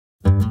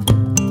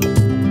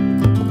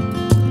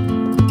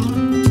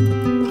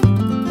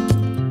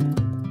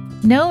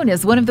known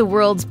as one of the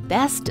world's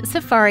best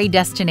safari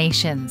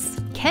destinations,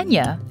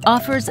 Kenya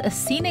offers a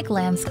scenic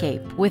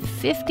landscape with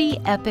 50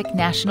 epic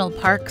national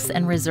parks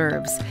and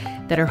reserves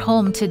that are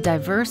home to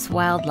diverse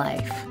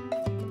wildlife.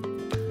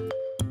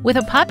 With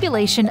a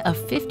population of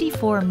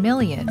 54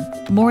 million,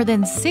 more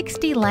than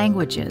 60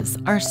 languages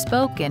are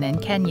spoken in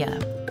Kenya.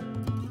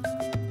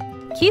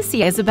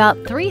 Kisii is about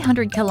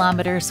 300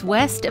 kilometers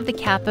west of the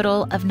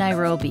capital of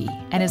Nairobi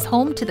and is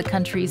home to the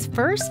country's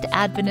first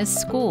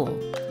Adventist school,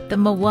 the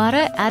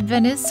Mawara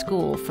Adventist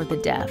School for the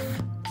Deaf.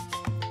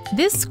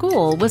 This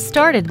school was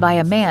started by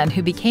a man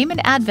who became an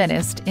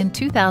Adventist in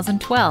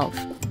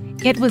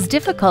 2012. It was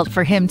difficult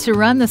for him to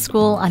run the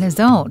school on his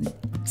own,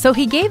 so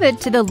he gave it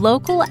to the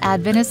local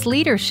Adventist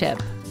leadership.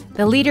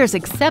 The leaders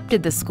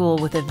accepted the school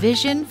with a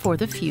vision for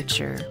the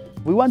future.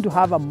 We want to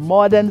have a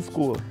modern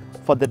school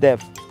for the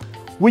deaf,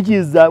 which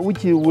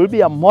will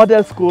be a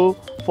model school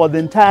for the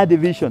entire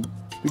division,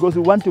 because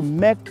we want to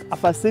make a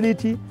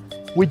facility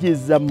which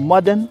is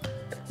modern,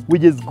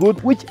 which is good,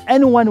 which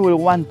anyone will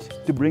want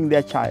to bring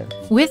their child.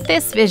 With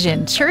this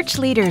vision, church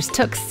leaders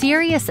took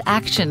serious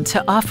action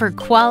to offer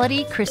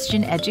quality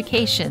Christian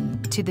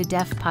education to the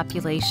deaf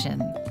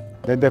population.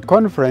 Then the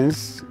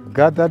conference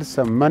gathered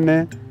some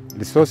money,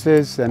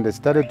 resources, and they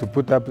started to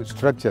put up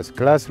structures,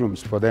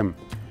 classrooms for them.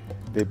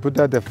 They put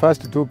up the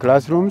first 2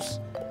 classrooms,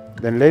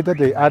 then later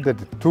they added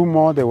 2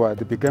 more,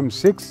 they became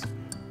 6,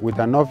 with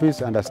an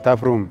office and a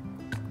staff room.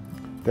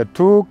 The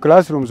 2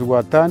 classrooms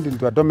were turned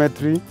into a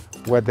dormitory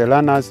where the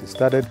learners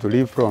started to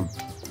live from.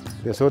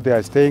 So they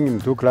are staying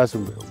in 2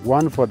 classrooms,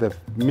 one for the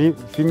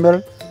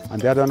female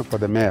and the other one for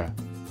the male.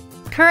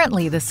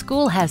 Currently, the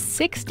school has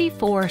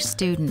 64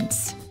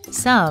 students.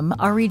 Some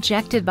are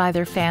rejected by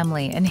their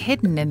family and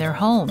hidden in their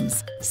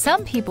homes.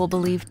 Some people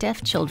believe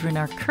deaf children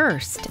are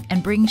cursed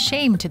and bring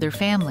shame to their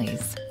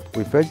families.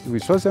 We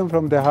source them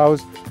from the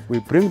house, we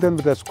bring them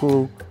to the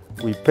school,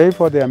 we pay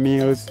for their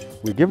meals,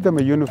 we give them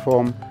a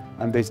uniform,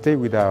 and they stay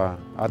with our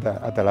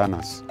other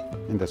learners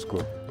in the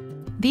school.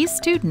 These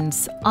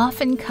students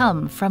often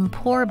come from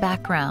poor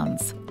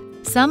backgrounds.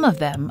 Some of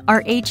them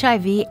are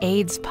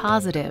HIV/AIDS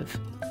positive.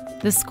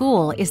 The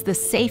school is the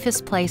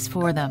safest place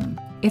for them.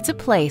 It's a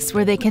place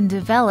where they can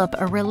develop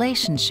a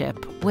relationship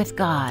with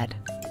God.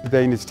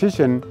 The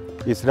institution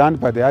is run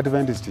by the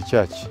Adventist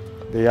Church.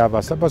 They have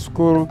a Sabbath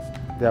school,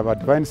 they have a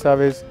divine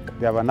service,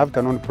 they have an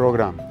afternoon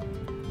program.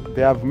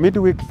 They have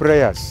midweek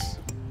prayers,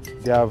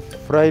 they have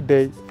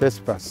Friday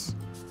Vespers.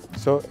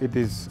 So it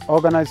is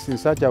organized in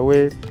such a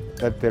way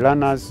that the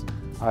learners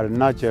are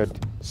nurtured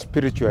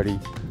spiritually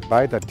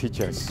by the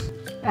teachers.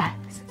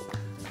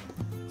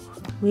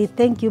 We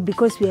thank you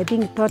because we are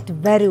being taught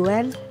very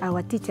well.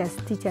 Our teachers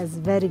teach us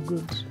very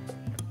good.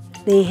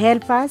 They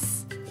help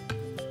us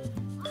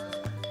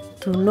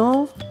to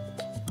know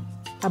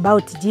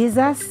about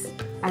Jesus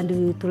and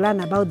to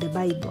learn about the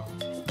Bible.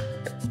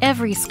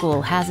 Every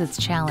school has its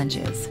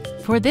challenges.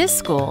 For this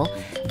school,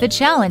 the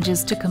challenge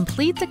is to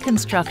complete the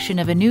construction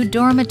of a new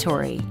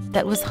dormitory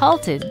that was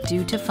halted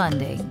due to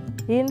funding.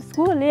 In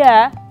school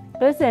here,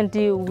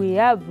 presently we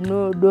have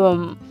no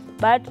dorm,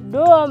 but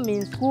dorm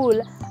in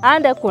school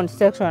under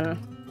construction.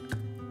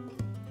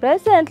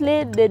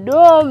 Presently, the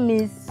dorm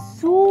is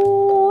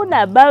soon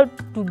about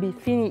to be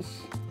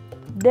finished.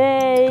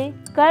 They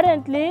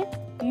currently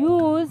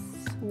use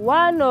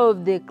one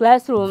of the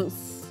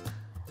classrooms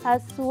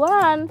as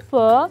one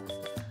for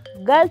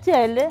girl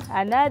child,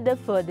 another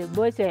for the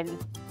boy child,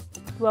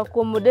 to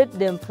accommodate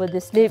them for the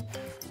sleep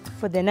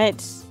for the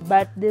night.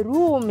 But the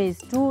room is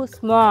too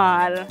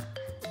small.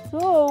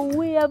 So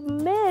we have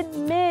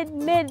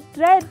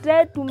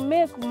tried to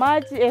make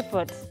much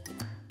effort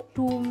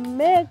to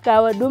make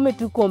our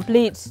dormitory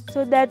complete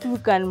so that we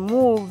can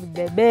move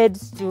the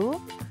beds to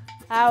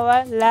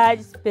our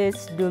large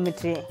space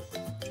dormitory.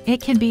 It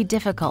can be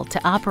difficult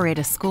to operate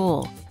a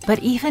school, but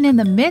even in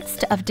the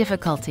midst of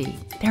difficulty,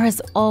 there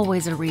is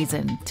always a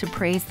reason to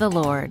praise the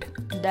Lord.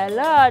 The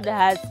Lord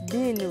has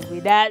been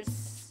with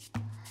us.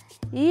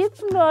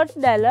 If not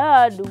the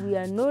Lord, we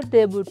are not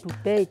able to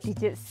pay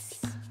teachers.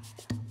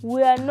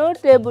 We are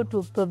not able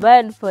to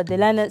provide for the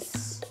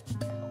learners.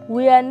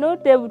 We are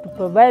not able to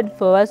provide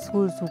for our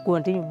schools to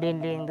continue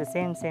building the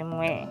same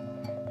way.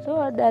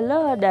 So the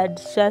Lord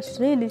has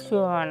really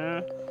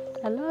shown.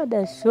 The Lord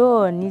has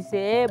shown His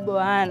able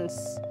hands.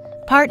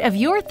 Part of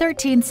your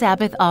 13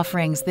 Sabbath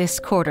offerings this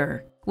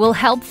quarter will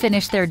help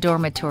finish their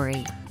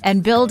dormitory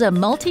and build a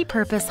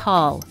multi-purpose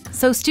hall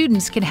so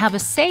students can have a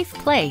safe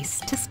place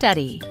to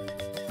study.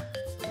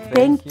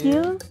 Thank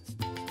you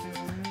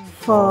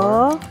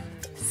for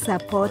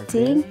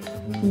supporting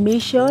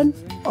mission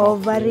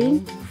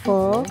offering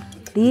for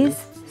this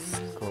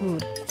school.